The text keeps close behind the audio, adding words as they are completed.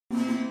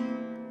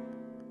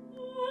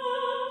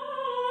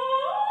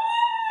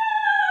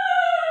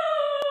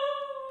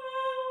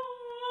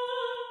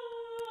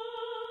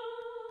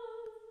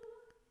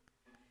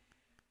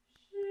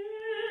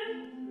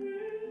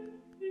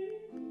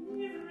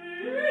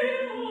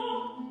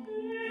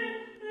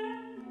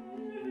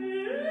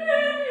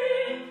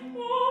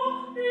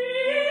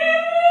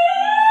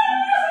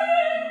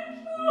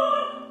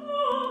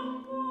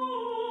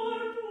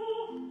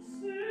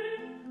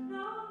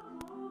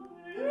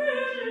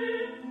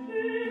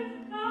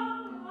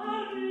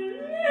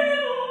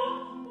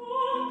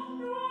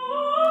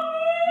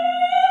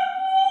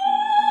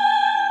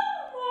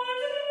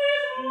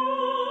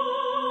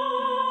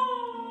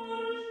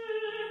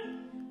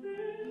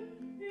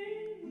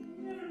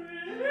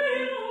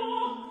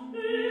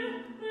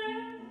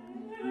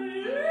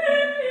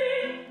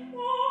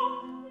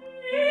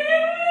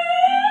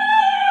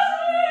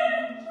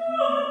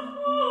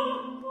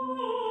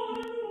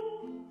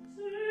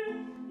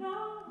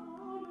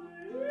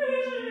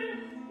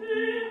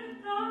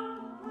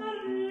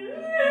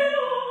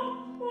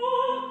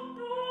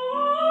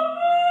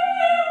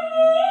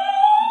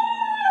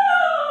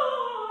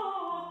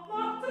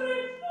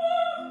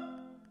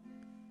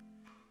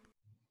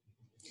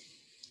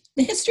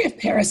history of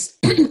Paris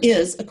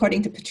is,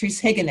 according to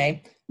Patrice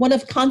Héguenet, one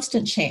of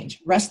constant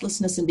change,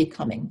 restlessness, and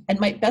becoming,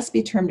 and might best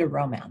be termed a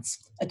romance,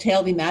 a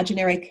tale of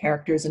imaginary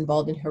characters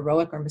involved in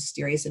heroic or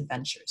mysterious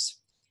adventures.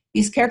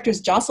 These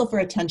characters jostle for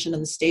attention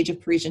on the stage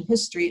of Parisian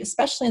history,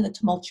 especially in the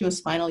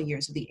tumultuous final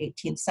years of the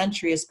 18th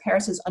century, as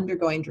Paris is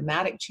undergoing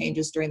dramatic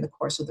changes during the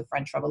course of the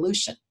French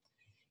Revolution.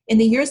 In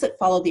the years that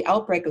followed the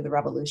outbreak of the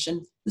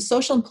Revolution, the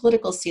social and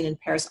political scene in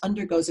Paris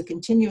undergoes a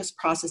continuous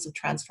process of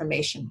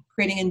transformation,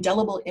 creating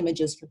indelible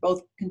images for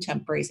both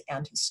contemporaries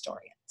and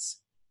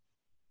historians.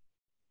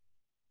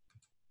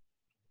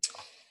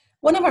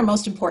 One of our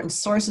most important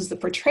sources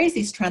that portrays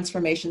these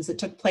transformations that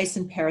took place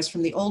in Paris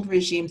from the old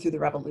regime through the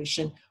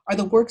Revolution are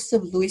the works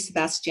of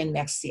Louis-Sebastien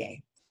Mercier.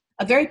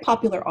 A very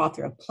popular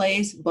author of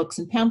plays, books,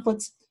 and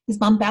pamphlets, his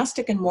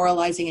bombastic and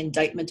moralizing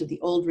indictment of the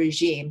old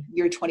regime,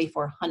 year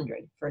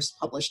 2400, first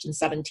published in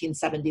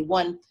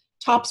 1771,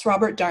 tops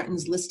Robert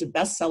Darnton's list of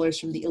bestsellers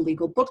from the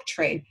illegal book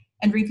trade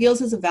and reveals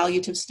his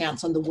evaluative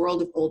stance on the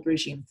world of old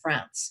regime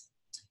France.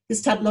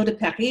 His Tableau de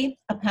Paris,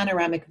 a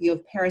panoramic view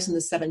of Paris in the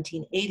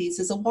 1780s,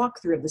 is a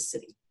walkthrough of the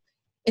city.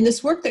 In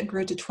this work that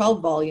grew to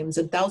 12 volumes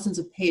and thousands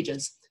of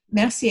pages,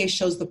 Mercier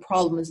shows the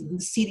problems in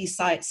the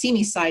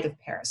seamy side of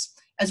Paris,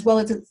 as well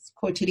as its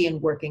quotidian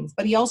workings,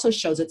 but he also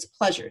shows its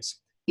pleasures.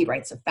 He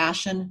writes of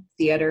fashion,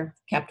 theater,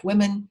 kept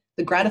women,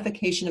 the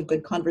gratification of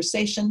good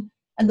conversation,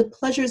 and the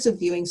pleasures of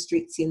viewing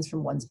street scenes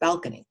from one's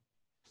balcony.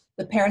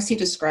 The Paris he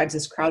describes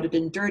as crowded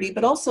and dirty,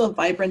 but also a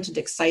vibrant and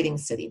exciting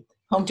city,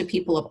 home to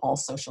people of all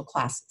social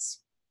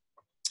classes.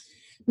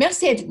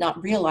 Mercier did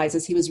not realize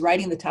as he was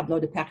writing the Tableau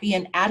de Paris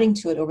and adding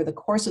to it over the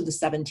course of the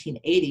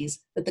 1780s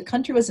that the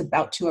country was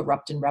about to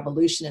erupt in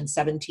revolution in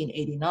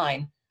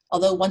 1789,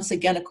 although once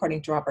again,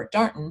 according to Robert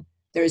Darnton,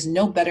 there is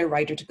no better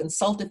writer to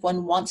consult if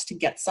one wants to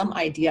get some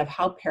idea of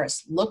how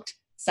Paris looked,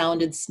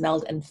 sounded,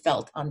 smelled, and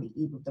felt on the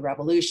eve of the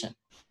revolution.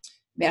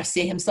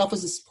 Mercier himself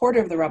was a supporter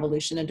of the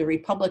revolution and a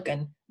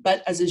Republican,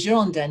 but as a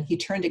Girondin, he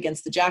turned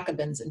against the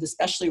Jacobins and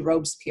especially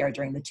Robespierre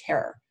during the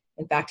Terror.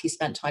 In fact, he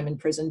spent time in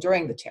prison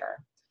during the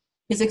Terror.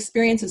 His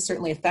experience has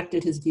certainly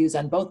affected his views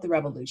on both the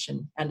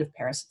revolution and of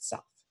Paris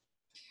itself.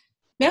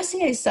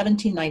 Mercier's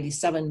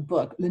 1797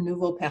 book, Le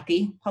Nouveau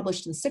Paris,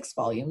 published in 6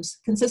 volumes,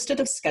 consisted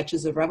of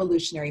sketches of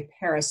revolutionary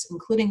Paris,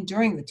 including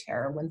during the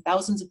Terror, when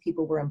thousands of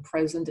people were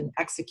imprisoned and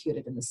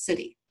executed in the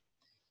city.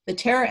 The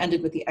Terror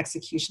ended with the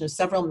execution of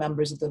several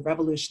members of the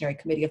Revolutionary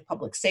Committee of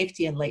Public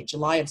Safety in late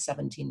July of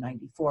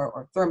 1794,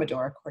 or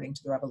Thermidor, according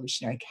to the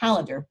revolutionary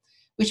calendar,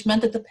 which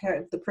meant that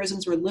the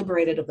prisons were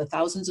liberated of the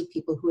thousands of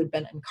people who had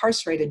been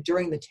incarcerated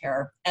during the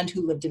Terror and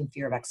who lived in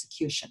fear of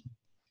execution.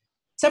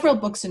 Several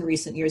books in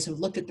recent years have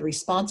looked at the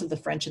response of the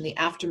French in the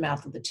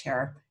aftermath of the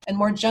Terror, and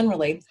more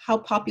generally, how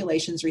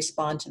populations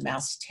respond to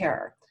mass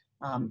terror.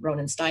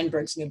 Ronan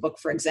Steinberg's new book,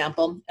 for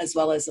example, as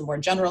well as a more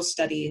general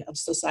study of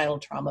societal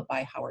trauma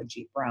by Howard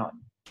G. Brown.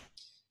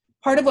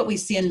 Part of what we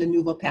see in Le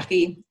Nouveau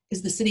Paris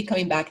is the city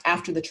coming back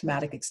after the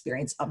traumatic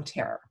experience of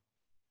terror.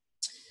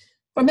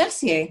 For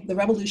Mercier, the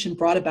revolution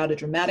brought about a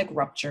dramatic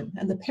rupture,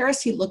 and the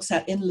Paris he looks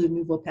at in Le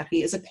Nouveau Paris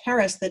is a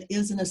Paris that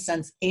is, in a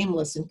sense,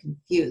 aimless and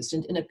confused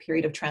and in a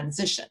period of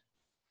transition.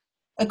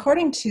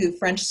 According to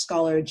French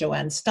scholar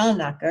Joanne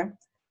Stalnaker,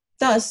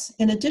 thus,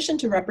 in addition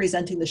to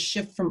representing the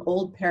shift from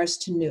old Paris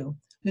to new,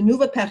 Le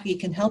Nouveau Paris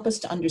can help us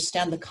to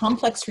understand the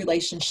complex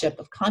relationship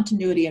of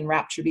continuity and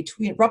rupture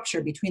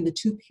between the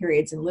two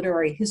periods in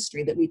literary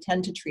history that we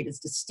tend to treat as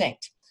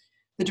distinct.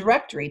 The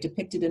Directory,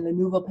 depicted in Le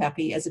Nouveau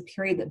Paris as a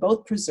period that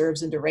both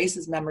preserves and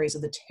erases memories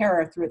of the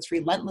Terror through its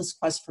relentless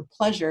quest for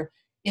pleasure,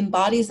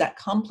 embodies that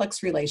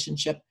complex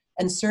relationship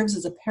and serves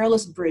as a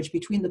perilous bridge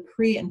between the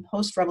pre- and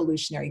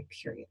post-revolutionary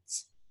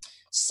periods.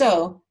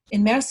 So,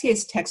 in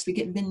Mercier's text, we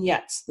get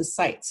vignettes, the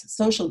sites,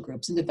 social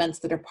groups, and events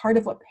that are part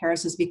of what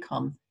Paris has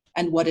become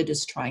and what it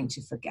is trying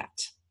to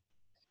forget.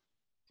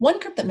 One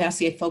group that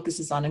Mercier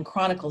focuses on and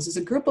chronicles is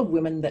a group of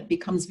women that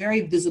becomes very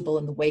visible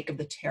in the wake of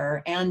the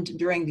Terror and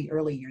during the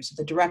early years of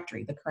the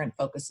Directory, the current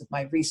focus of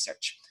my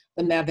research,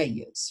 the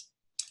Merveilleuses.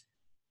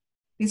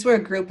 These were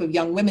a group of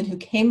young women who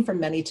came from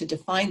many to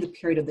define the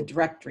period of the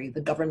Directory,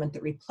 the government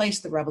that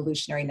replaced the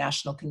Revolutionary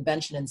National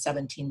Convention in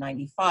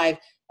 1795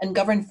 and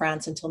governed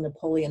France until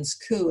Napoleon's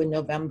coup in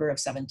November of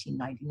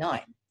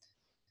 1799.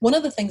 One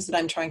of the things that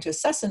I'm trying to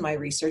assess in my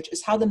research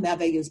is how the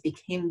Merveilleuses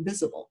became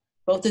visible,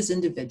 both as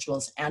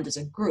individuals and as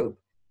a group,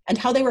 and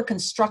how they were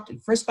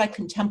constructed, first by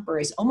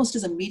contemporaries almost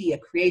as a media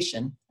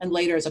creation, and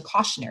later as a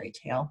cautionary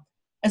tale,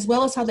 as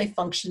well as how they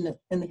function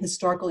in the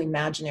historical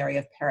imaginary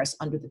of Paris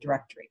under the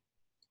Directory.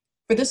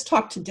 For this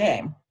talk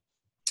today,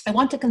 I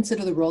want to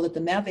consider the role that the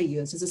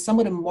Merveilleuses as a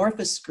somewhat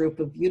amorphous group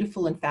of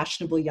beautiful and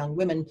fashionable young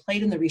women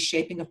played in the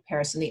reshaping of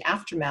Paris in the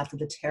aftermath of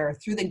the Terror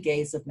through the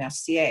gaze of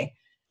Mercier,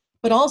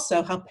 but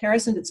also how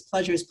Paris and its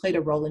pleasures played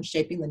a role in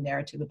shaping the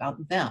narrative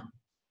about them.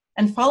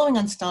 And following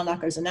on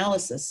Stalnaker's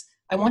analysis,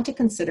 I want to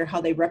consider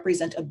how they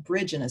represent a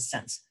bridge, in a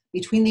sense,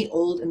 between the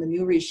old and the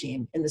new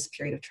regime in this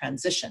period of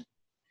transition.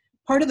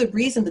 Part of the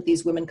reason that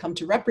these women come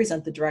to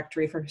represent the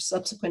Directory for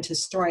subsequent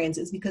historians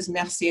is because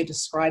Mercier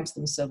describes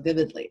them so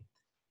vividly.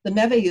 the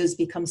Merveilleuses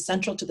become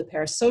central to the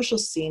Paris social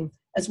scene,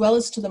 as well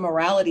as to the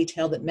morality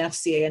tale that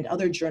Mercier and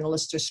other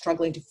journalists are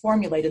struggling to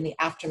formulate in the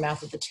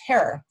aftermath of the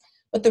terror.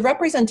 But the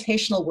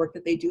representational work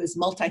that they do is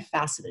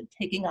multifaceted,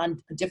 taking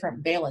on a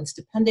different valence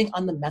depending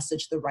on the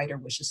message the writer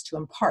wishes to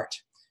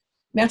impart.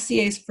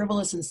 Mercier's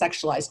frivolous and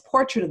sexualized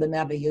portrait of the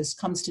Merveilleuses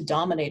comes to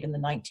dominate in the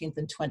 19th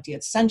and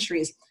 20th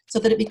centuries, so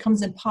that it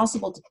becomes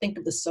impossible to think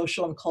of the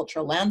social and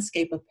cultural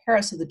landscape of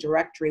Paris or the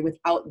Directory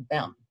without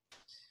them.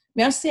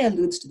 Mercier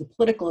alludes to the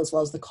political as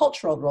well as the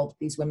cultural role that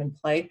these women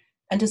play,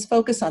 and his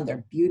focus on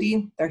their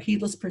beauty, their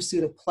heedless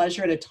pursuit of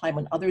pleasure at a time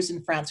when others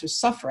in France are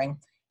suffering,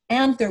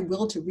 and their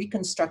will to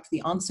reconstruct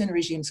the Ancien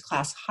Regime's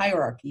class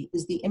hierarchy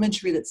is the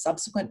imagery that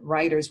subsequent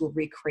writers will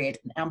recreate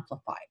and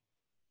amplify.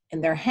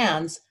 In their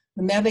hands,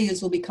 the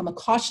Merveilleuses will become a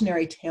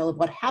cautionary tale of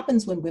what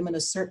happens when women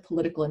assert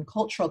political and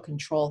cultural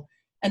control,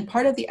 and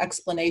part of the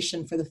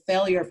explanation for the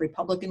failure of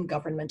Republican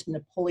government and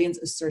Napoleon's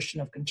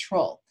assertion of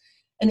control.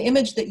 An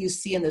image that you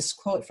see in this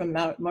quote from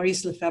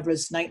Maurice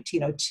Lefebvre's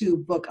 1902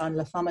 book on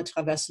La femme à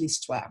travers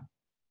l'histoire.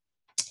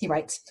 He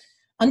writes,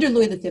 "Under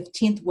Louis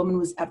XV, woman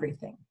was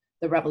everything.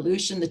 The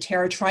revolution, the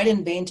terror tried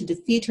in vain to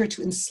defeat her,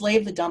 to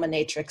enslave the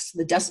dominatrix,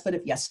 the despot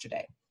of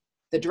yesterday.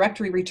 The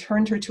Directory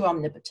returned her to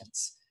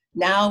omnipotence.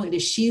 Now it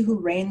is she who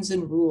reigns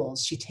and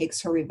rules. She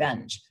takes her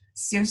revenge.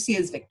 Circe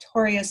is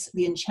victorious.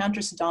 The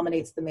enchantress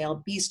dominates the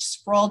male beast,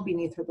 sprawled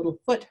beneath her little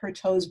foot, her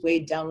toes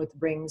weighed down with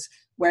rings,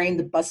 wearing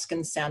the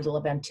buskin sandal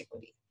of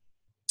antiquity."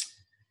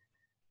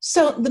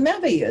 So the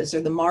Merveilleuses,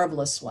 or the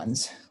Marvelous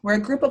Ones, were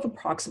a group of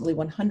approximately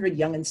 100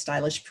 young and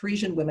stylish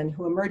Parisian women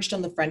who emerged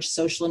on the French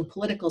social and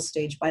political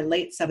stage by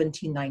late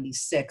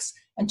 1796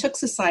 and took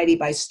society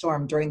by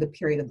storm during the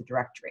period of the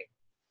Directory.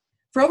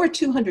 For over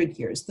 200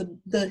 years,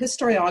 the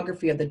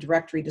historiography of the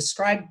Directory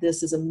described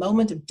this as a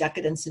moment of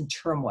decadence and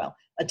turmoil,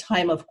 a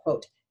time of,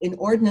 quote,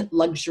 "inordinate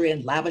luxury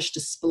and lavish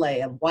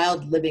display, of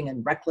wild living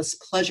and reckless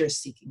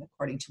pleasure-seeking,"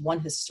 according to one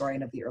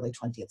historian of the early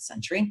 20th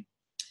century.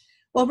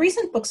 While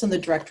recent books on the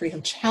Directory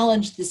have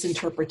challenged this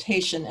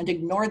interpretation and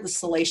ignored the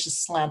salacious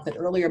slant that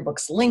earlier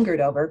books lingered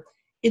over,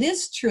 it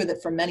is true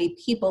that for many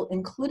people,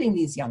 including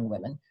these young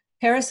women,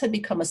 Paris had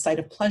become a site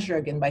of pleasure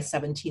again by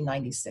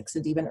 1796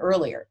 and even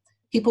earlier.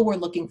 People were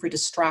looking for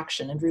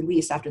distraction and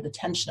release after the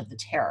tension of the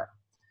terror.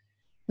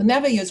 The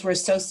Merveilleuses were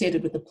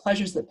associated with the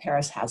pleasures that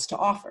Paris has to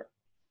offer.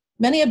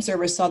 Many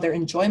observers saw their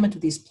enjoyment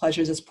of these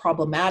pleasures as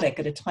problematic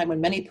at a time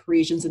when many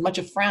Parisians and much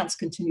of France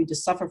continued to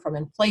suffer from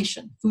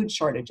inflation, food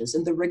shortages,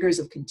 and the rigors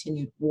of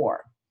continued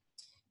war.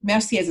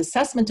 Mercier's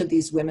assessment of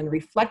these women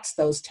reflects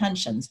those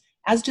tensions,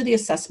 as do the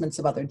assessments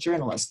of other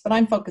journalists, but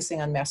I'm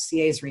focusing on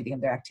Mercier's reading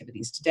of their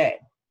activities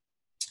today.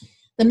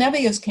 The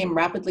Merveilleuses came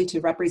rapidly to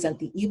represent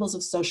the evils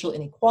of social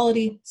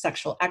inequality,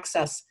 sexual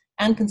excess,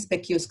 and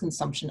conspicuous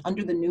consumption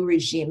under the new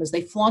regime as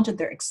they flaunted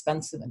their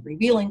expensive and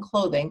revealing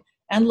clothing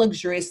and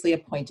luxuriously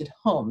appointed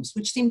homes,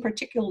 which seemed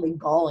particularly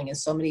galling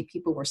as so many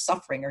people were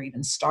suffering or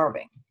even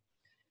starving.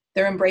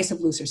 Their embrace of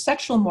looser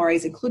sexual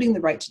mores, including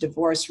the right to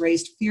divorce,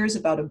 raised fears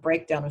about a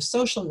breakdown of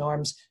social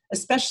norms,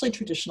 especially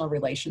traditional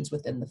relations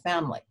within the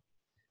family.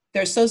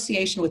 Their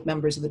association with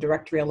members of the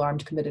Directory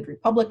alarmed committed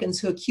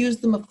Republicans who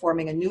accused them of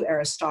forming a new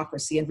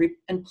aristocracy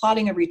and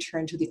plotting a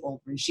return to the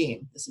old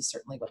regime. This is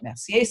certainly what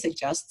Mercier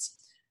suggests.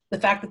 The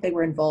fact that they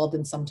were involved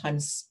in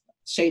sometimes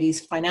shady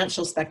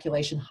financial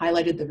speculation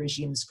highlighted the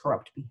regime's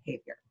corrupt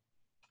behavior.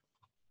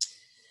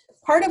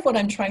 Part of what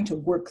I'm trying to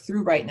work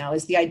through right now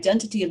is the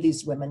identity of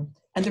these women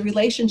and the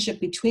relationship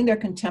between their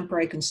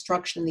contemporary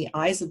construction in the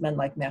eyes of men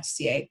like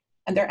Mercier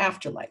and their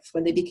afterlife,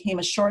 when they became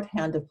a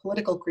shorthand of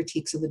political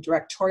critiques of the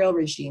directorial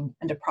regime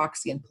and a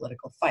proxy in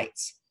political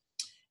fights.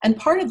 And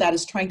part of that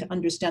is trying to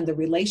understand the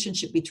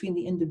relationship between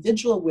the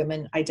individual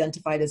women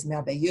identified as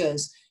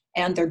Merveilleuses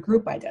and their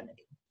group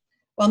identity.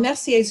 While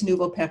Mercier's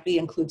Nouveau Paris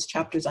includes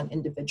chapters on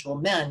individual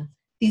men,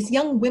 these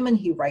young women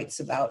he writes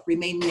about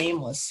remain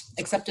nameless,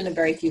 except in a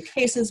very few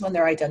cases when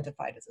they're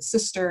identified as a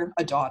sister,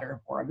 a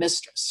daughter, or a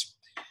mistress.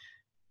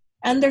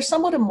 And they're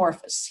somewhat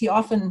amorphous. He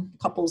often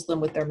couples them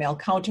with their male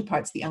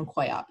counterparts, the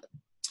incroyables.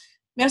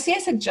 Mercier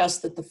suggests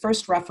that the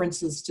first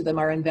references to them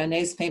are in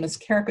Vernet's famous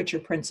caricature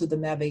prints of the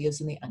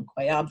Merveilleuses and the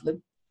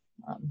Incroyables.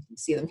 You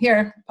see them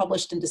here,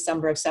 published in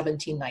December of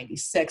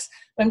 1796.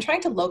 But I'm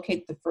trying to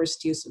locate the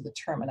first use of the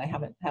term, and I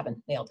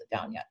haven't nailed it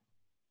down yet.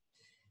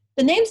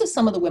 The names of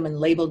some of the women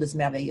labeled as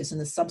Merveilleuses in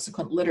the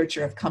subsequent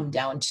literature have come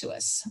down to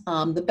us.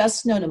 The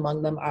best known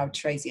among them are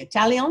Tracy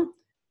Adams.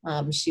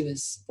 She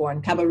was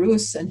born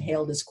Cabarrus and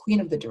hailed as Queen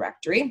of the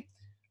Directory.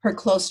 Her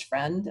close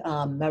friend,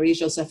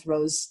 Marie-Joseph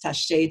Rose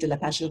Taché de la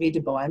Pagerie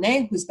de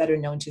Beauharnais, who's better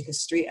known to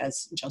history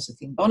as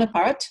Josephine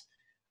Bonaparte.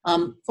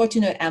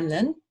 Fortunée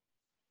Hamelin,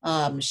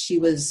 she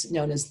was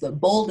known as the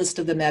boldest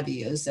of the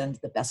Merveilleuses and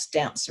the best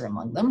dancer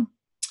among them.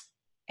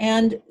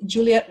 And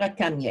Juliette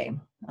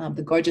Racamier,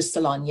 the gorgeous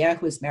salonière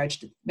who was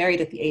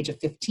married at the age of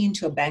 15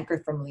 to a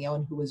banker from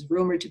Lyon who was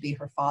rumored to be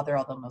her father,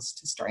 although most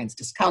historians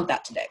discount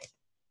that today.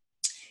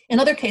 In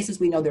other cases,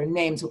 we know their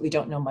names, but we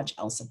don't know much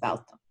else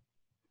about them.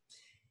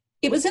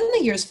 It was in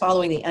the years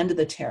following the end of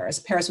the terror, as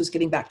Paris was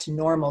getting back to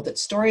normal, that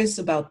stories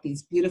about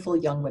these beautiful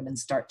young women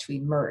start to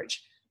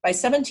emerge. By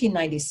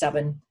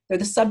 1797, they're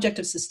the subject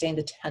of sustained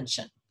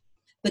attention.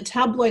 The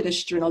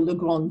tabloidish journal Le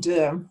Grand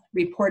Deux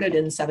reported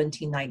in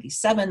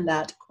 1797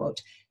 that,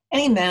 quote,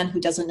 any man who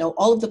doesn't know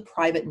all of the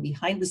private and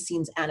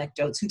behind-the-scenes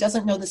anecdotes, who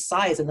doesn't know the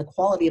size and the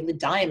quality of the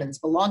diamonds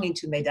belonging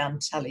to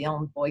Mesdames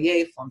Tallien,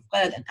 Boyer,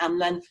 Fonfrède, and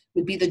Hamelin,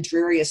 would be the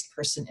dreariest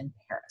person in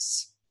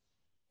Paris.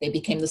 They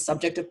became the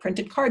subject of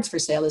printed cards for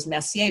sale, as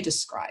Mercier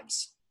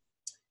describes.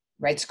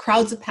 Writes,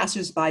 crowds of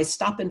passers-by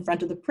stop in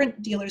front of the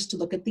print dealers to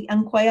look at the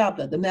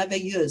Incroyable, the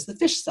Merveilleuses, the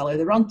fish seller,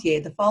 the rentier,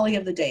 the folly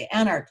of the day,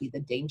 anarchy, the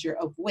danger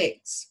of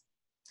wigs.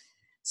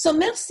 So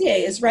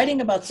Mercier is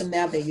writing about the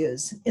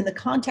Merveilleuses in the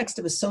context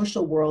of a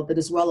social world that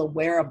is well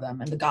aware of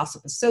them and the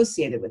gossip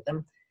associated with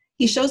them.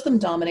 He shows them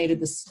dominating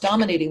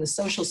the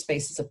social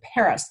spaces of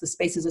Paris, the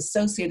spaces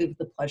associated with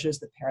the pleasures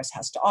that Paris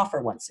has to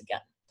offer once again.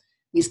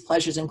 These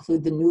pleasures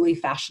include the newly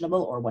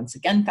fashionable or once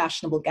again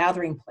fashionable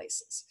gathering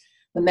places.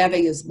 The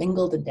Merveilleuses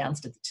mingled and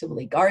danced at the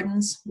Tivoli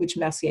Gardens, which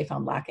Mercier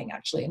found lacking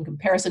actually in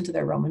comparison to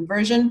their Roman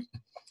version.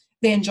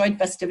 They enjoyed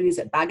festivities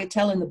at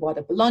Bagatelle in the Bois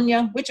de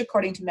Boulogne, which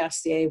according to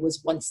Mercier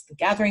was once the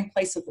gathering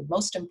place of the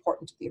most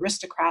important of the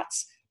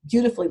aristocrats,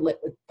 beautifully lit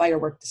with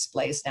firework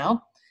displays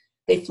now.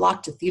 They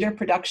flocked to theater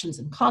productions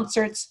and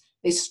concerts.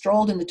 They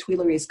strolled in the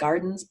Tuileries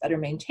gardens, better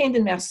maintained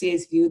in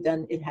Mercier's view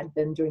than it had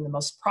been during the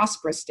most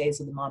prosperous days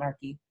of the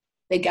monarchy.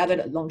 They gathered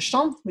at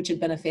Longchamp, which had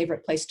been a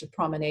favorite place to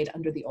promenade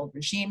under the old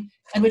regime,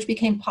 and which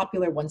became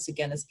popular once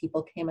again as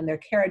people came in their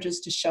carriages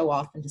to show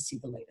off and to see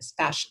the latest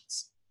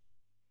fashions.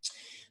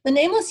 The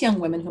nameless young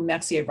women whom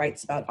Mercier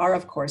writes about are,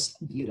 of course,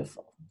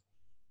 beautiful.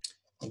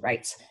 He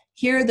writes,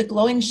 here the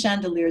glowing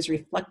chandeliers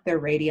reflect their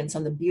radiance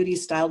on the beauty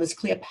styled as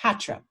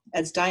Cleopatra,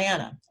 as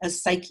Diana,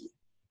 as Psyche.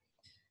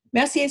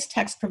 Mercier's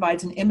text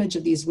provides an image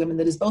of these women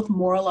that is both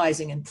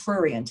moralizing and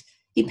prurient.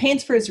 He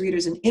paints for his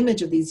readers an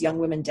image of these young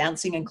women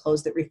dancing in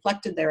clothes that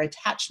reflected their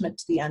attachment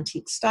to the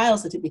antique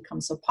styles that had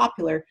become so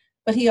popular,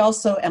 but he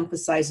also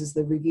emphasizes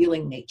the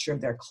revealing nature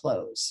of their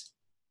clothes.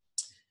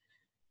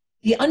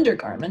 The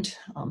undergarment,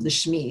 the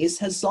chemise,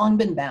 has long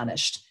been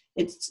banished,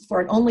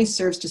 for it only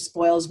serves to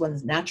spoil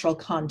one's natural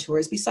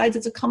contours. Besides,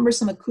 it's a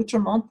cumbersome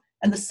accoutrement,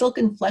 and the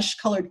silken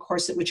flesh-colored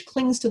corset which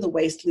clings to the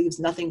waist leaves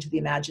nothing to the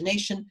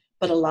imagination,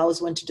 but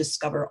allows one to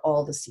discover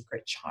all the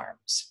secret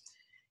charms.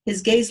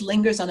 His gaze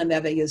lingers on a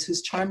Merveilleuse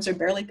whose charms are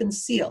barely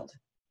concealed.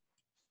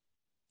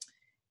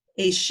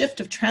 A shift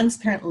of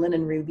transparent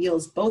linen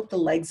reveals both the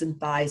legs and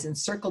thighs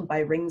encircled by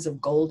rings of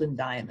gold and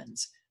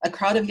diamonds. A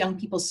crowd of young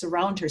people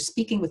surround her,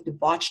 speaking with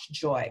debauched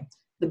joy.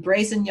 The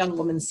brazen young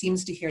woman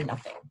seems to hear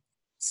nothing.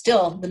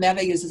 Still, the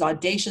Merveilleuse is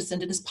audacious,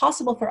 and it is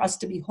possible for us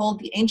to behold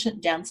the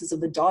ancient dances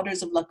of the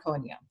daughters of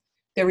Laconia.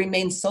 There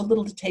remains so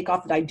little to take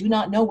off that I do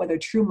not know whether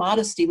true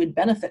modesty would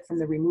benefit from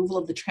the removal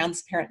of the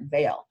transparent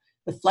veil.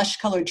 The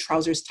flesh-colored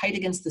trousers tight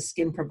against the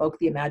skin provoke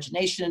the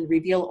imagination and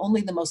reveal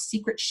only the most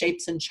secret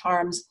shapes and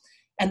charms,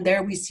 and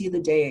there we see the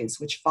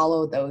days which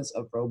follow those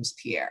of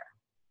Robespierre.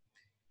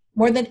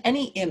 More than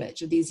any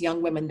image of these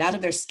young women, that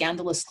of their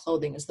scandalous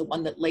clothing is the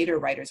one that later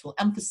writers will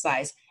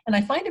emphasize, and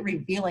I find it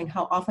revealing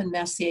how often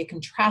Mercier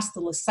contrasts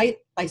the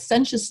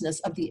licentiousness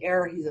of the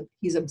era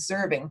he's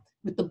observing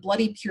with the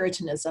bloody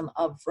puritanism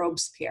of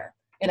Robespierre,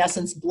 in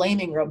essence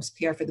blaming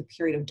Robespierre for the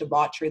period of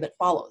debauchery that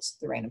follows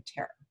the Reign of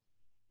Terror.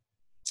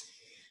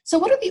 So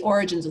what are the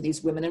origins of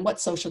these women and what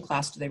social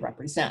class do they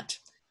represent?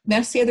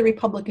 Mercier the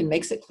Republican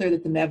makes it clear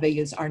that the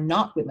Merveilleuses are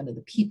not women of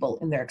the people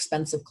in their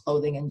expensive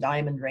clothing and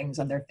diamond rings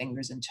on their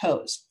fingers and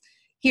toes.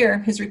 Here,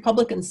 his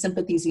Republican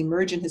sympathies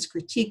emerge in his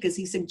critique as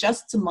he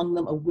suggests among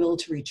them a will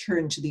to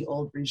return to the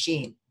old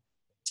regime.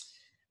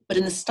 But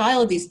in the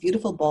style of these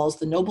beautiful balls,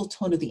 the noble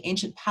tone of the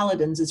ancient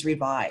paladins is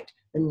revived,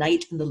 the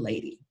knight and the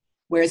lady.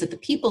 Whereas at the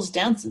people's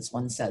dances,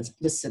 one says,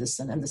 the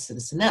citizen and the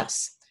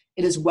citizeness.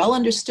 It is well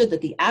understood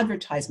that the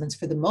advertisements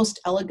for the most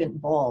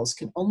elegant balls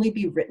can only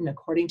be written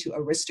according to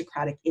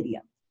aristocratic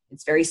idiom.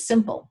 It's very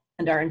simple,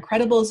 and our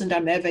Incredibles and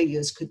our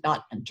Merveilleuses could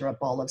not enter a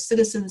ball of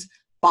citizens.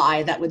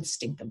 By that would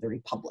stink of the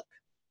Republic.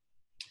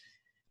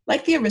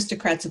 Like the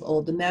aristocrats of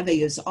old, the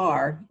Merveilleuses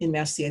are, in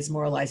Mercier's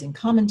moralizing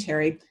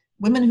commentary,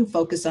 women who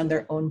focus on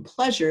their own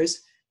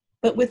pleasures,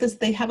 but with us,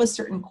 they have a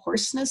certain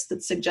coarseness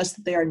that suggests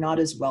that they are not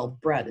as well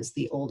bred as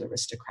the old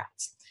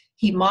aristocrats.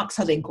 He mocks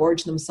how they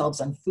gorge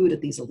themselves on food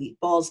at these elite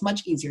balls,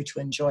 much easier to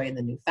enjoy in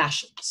the new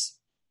fashions.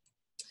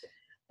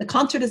 The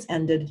concert is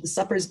ended, the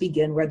suppers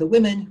begin, where the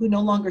women, who no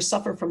longer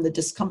suffer from the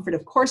discomfort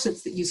of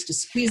corsets that used to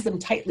squeeze them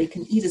tightly,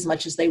 can eat as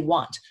much as they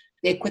want.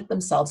 They acquit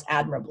themselves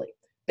admirably.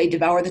 They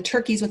devour the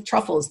turkeys with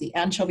truffles, the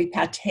anchovy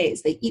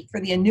pâtés. They eat for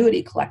the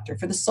annuity collector,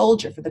 for the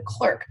soldier, for the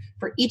clerk,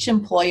 for each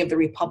employee of the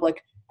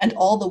Republic, and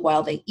all the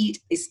while they eat,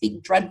 they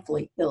speak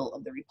dreadfully ill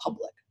of the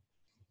Republic.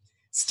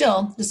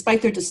 Still,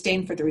 despite their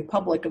disdain for the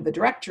Republic of the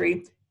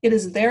Directory, it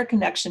is their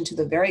connection to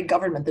the very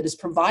government that is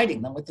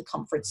providing them with the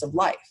comforts of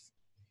life.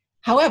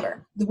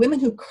 However, the women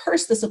who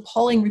curse this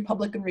appalling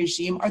Republican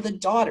regime are the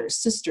daughters,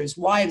 sisters,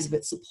 wives of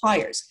its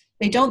suppliers.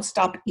 They don't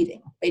stop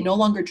eating. They no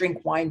longer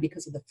drink wine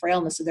because of the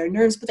frailness of their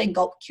nerves, but they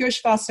gulp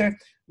Kirschwasser,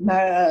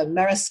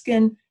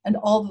 Maraskin, and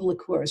all the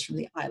liqueurs from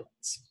the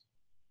islands.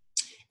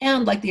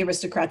 And like the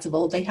aristocrats of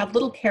old, they have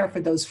little care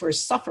for those who are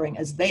suffering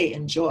as they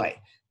enjoy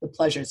the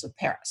pleasures of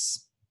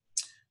Paris.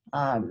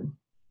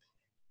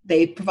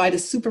 They provide a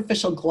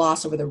superficial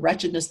gloss over the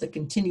wretchedness that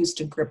continues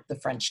to grip the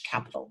French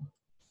capital.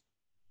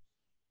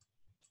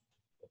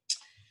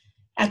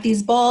 At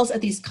these balls,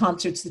 at these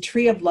concerts, the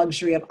tree of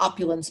luxury, of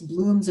opulence,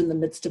 blooms in the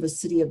midst of a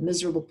city of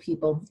miserable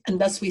people, and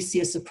thus we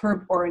see a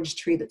superb orange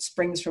tree that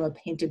springs from a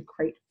painted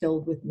crate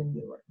filled with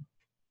manure.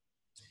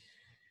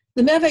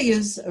 The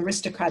Merveilleuses'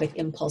 aristocratic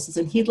impulses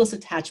and heedless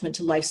attachment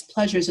to life's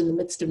pleasures in the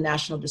midst of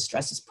national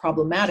distress is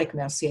problematic,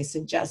 Mercier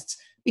suggests,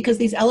 because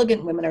these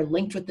elegant women are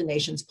linked with the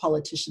nation's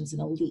politicians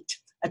and elite,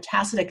 a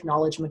tacit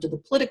acknowledgement of the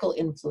political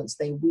influence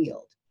they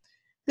wield.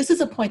 This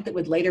is a point that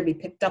would later be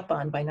picked up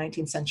on by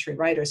 19th century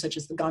writers such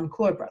as the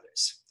Goncourt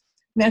brothers.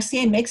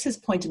 Mercier makes his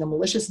point in a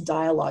malicious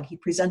dialogue he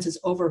presents as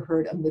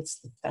overheard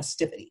amidst the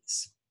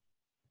festivities.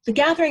 The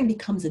gathering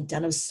becomes a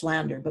den of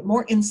slander, but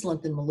more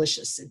insolent than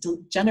malicious. It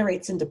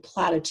degenerates into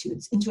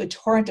platitudes, into a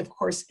torrent of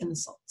coarse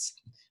insults.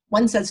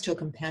 One says to a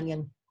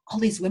companion, "All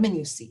these women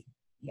you see."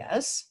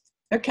 "Yes,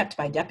 they're kept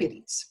by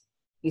deputies."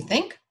 "You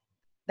think?"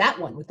 "That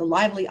one with the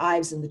lively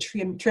eyes and the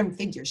trim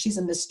figure, she's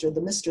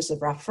the mistress of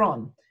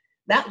Raffron.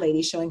 That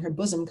lady showing her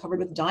bosom covered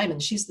with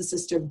diamonds, she's the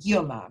sister of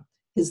Guillaume.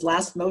 His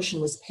last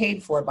motion was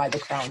paid for by the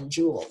crown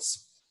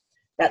jewels.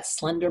 That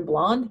slender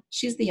blonde,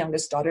 she's the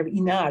youngest daughter of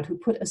Inad, who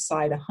put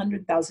aside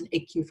 100,000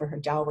 écus for her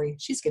dowry.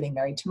 She's getting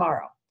married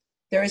tomorrow.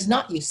 There is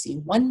not, you see,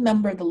 one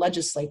member of the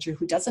legislature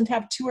who doesn't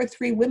have 2 or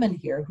 3 women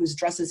here whose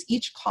dresses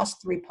each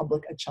cost the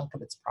Republic a chunk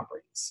of its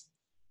properties."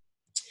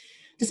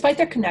 Despite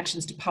their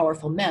connections to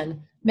powerful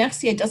men,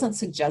 Mercier doesn't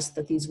suggest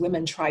that these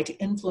women try to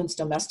influence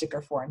domestic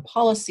or foreign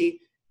policy.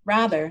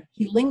 Rather,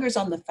 he lingers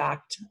on the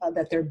fact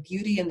that their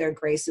beauty and their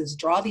graces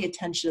draw the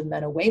attention of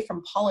men away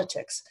from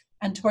politics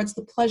and towards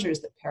the pleasures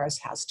that Paris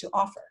has to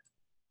offer.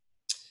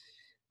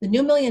 The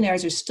new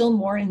millionaires are still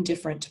more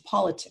indifferent to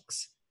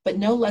politics, but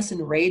no less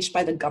enraged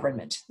by the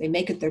government. They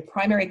make it their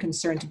primary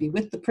concern to be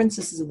with the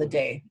princesses of the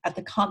day at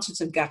the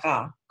concerts of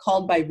Garat,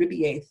 called by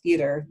Ribier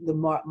Theatre the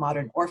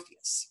modern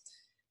Orpheus.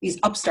 These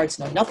upstarts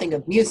know nothing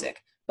of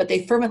music, but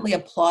they fervently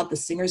applaud the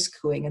singers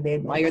cooing and they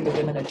admire the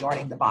women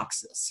adorning the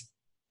boxes.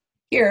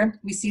 Here,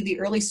 we see the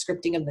early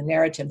scripting of the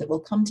narrative that will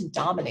come to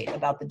dominate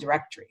about the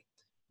Directory.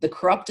 The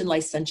corrupt and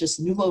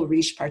licentious nouveau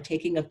riche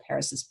partaking of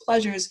Paris's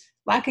pleasures,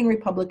 lacking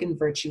republican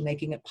virtue,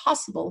 making it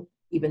possible,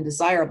 even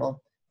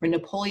desirable, for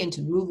Napoleon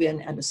to move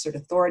in and assert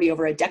authority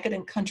over a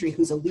decadent country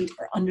whose elite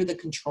are under the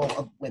control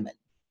of women.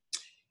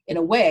 In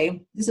a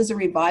way, this is a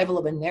revival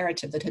of a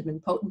narrative that had been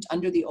potent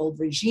under the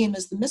old regime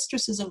as the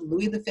mistresses of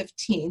Louis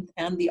XV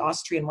and the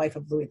Austrian wife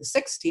of Louis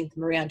XVI,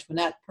 Marie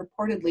Antoinette,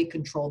 purportedly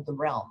controlled the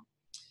realm.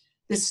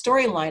 This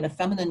storyline of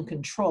feminine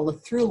control, a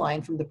through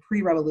line from the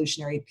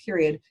pre-revolutionary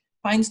period,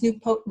 finds new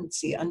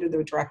potency under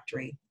the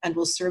Directory and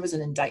will serve as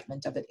an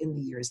indictment of it in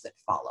the years that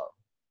follow.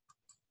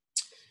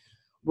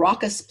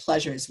 Raucous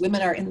pleasures.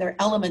 Women are in their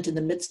element in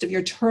the midst of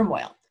your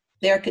turmoil.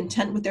 They are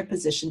content with their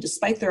position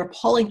despite their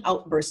appalling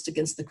outbursts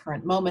against the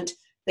current moment.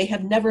 They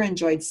have never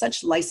enjoyed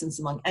such license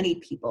among any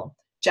people.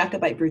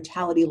 Jacobite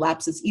brutality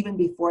lapses even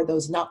before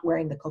those not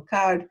wearing the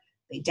cocarde.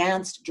 They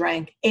danced,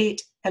 drank,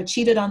 ate, have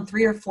cheated on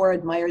 3 or 4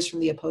 admirers from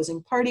the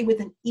opposing party with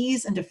an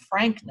ease and a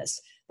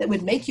frankness that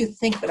would make you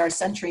think that our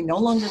century no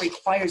longer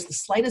requires the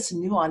slightest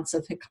nuance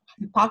of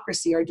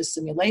hypocrisy or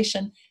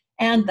dissimulation,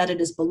 and that it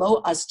is below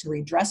us to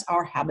redress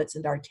our habits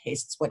and our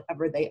tastes,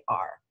 whatever they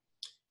are.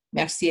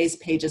 Mercier's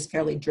pages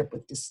fairly drip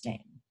with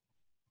disdain.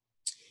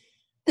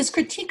 This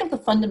critique of the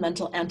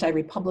fundamental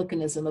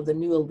anti-republicanism of the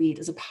new elite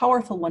is a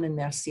powerful one in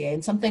Mercier,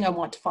 and something I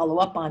want to follow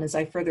up on as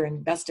I further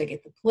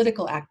investigate the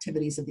political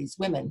activities of these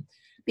women.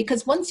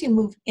 Because once you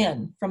move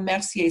in from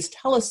Mercier's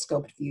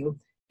telescoped view,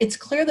 it's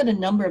clear that a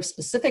number of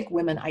specific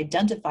women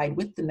identified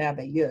with the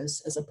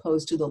Merveilleuses, as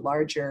opposed to the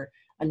larger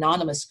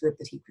anonymous group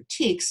that he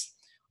critiques,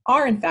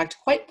 are in fact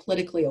quite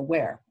politically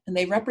aware, and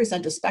they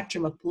represent a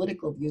spectrum of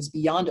political views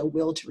beyond a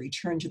will to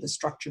return to the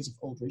structures of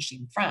old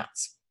regime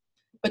France.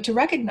 But to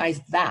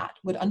recognize that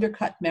would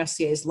undercut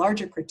Mercier's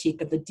larger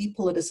critique of the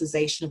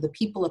depoliticization of the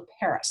people of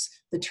Paris,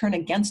 the turn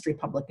against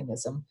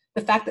republicanism,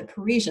 the fact that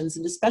Parisians,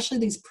 and especially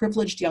these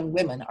privileged young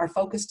women, are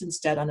focused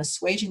instead on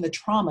assuaging the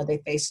trauma they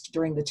faced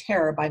during the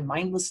terror by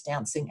mindless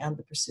dancing and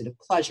the pursuit of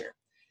pleasure.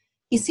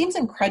 He seems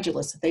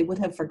incredulous that they would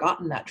have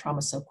forgotten that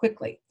trauma so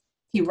quickly.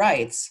 He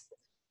writes,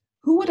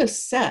 "Who would have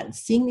said,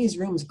 seeing these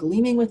rooms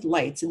gleaming with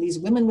lights and these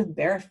women with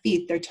bare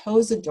feet, their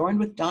toes adorned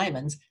with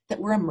diamonds, that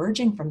we're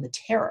emerging from the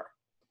terror?"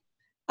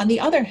 On the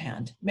other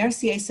hand,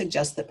 Mercier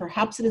suggests that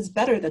perhaps it is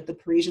better that the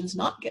Parisians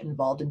not get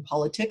involved in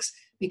politics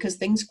because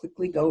things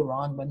quickly go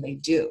wrong when they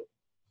do.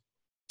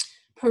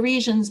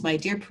 Parisians, my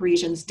dear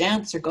Parisians,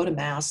 dance or go to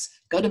mass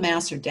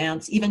or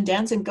dance, even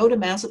dance and go to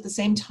mass at the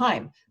same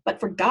time. But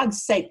for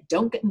God's sake,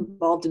 don't get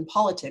involved in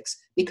politics,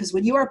 because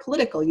when you are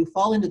political, you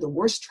fall into the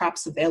worst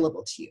traps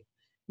available to you.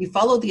 You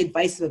followed the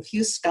advice of a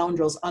few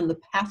scoundrels on the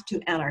path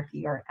to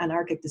anarchy or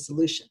anarchic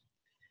dissolution.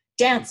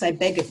 Dance, I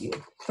beg of you,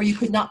 for you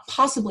could not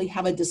possibly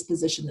have a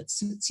disposition that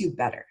suits you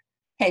better.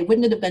 Hey,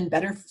 wouldn't it have been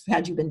better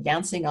had you been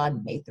dancing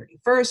on May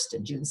 31st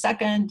and June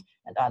 2nd,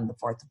 and on the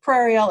 4th of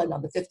Prairial, and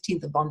on the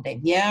 15th of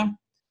Vendémiaire?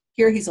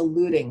 Here he's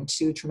alluding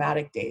to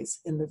traumatic days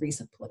in the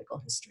recent political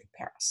history of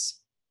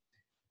Paris.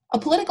 A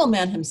political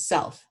man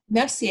himself,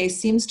 Mercier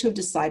seems to have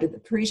decided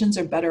that Parisians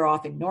are better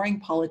off ignoring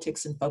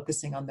politics and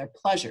focusing on their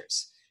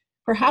pleasures,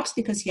 perhaps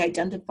because he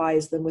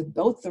identifies them with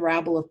both the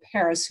rabble of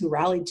Paris who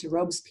rallied to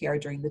Robespierre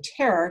during the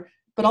Terror,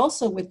 but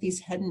also with these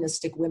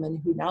hedonistic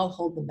women who now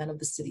hold the men of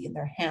the city in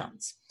their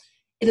hands.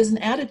 It is an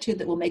attitude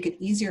that will make it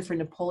easier for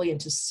Napoleon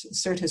to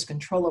assert his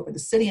control over the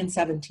city in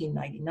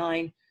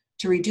 1799,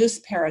 to reduce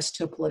Paris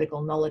to a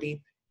political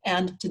nullity,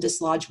 and to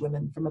dislodge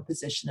women from a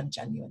position of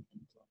genuine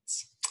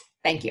influence.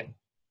 Thank you.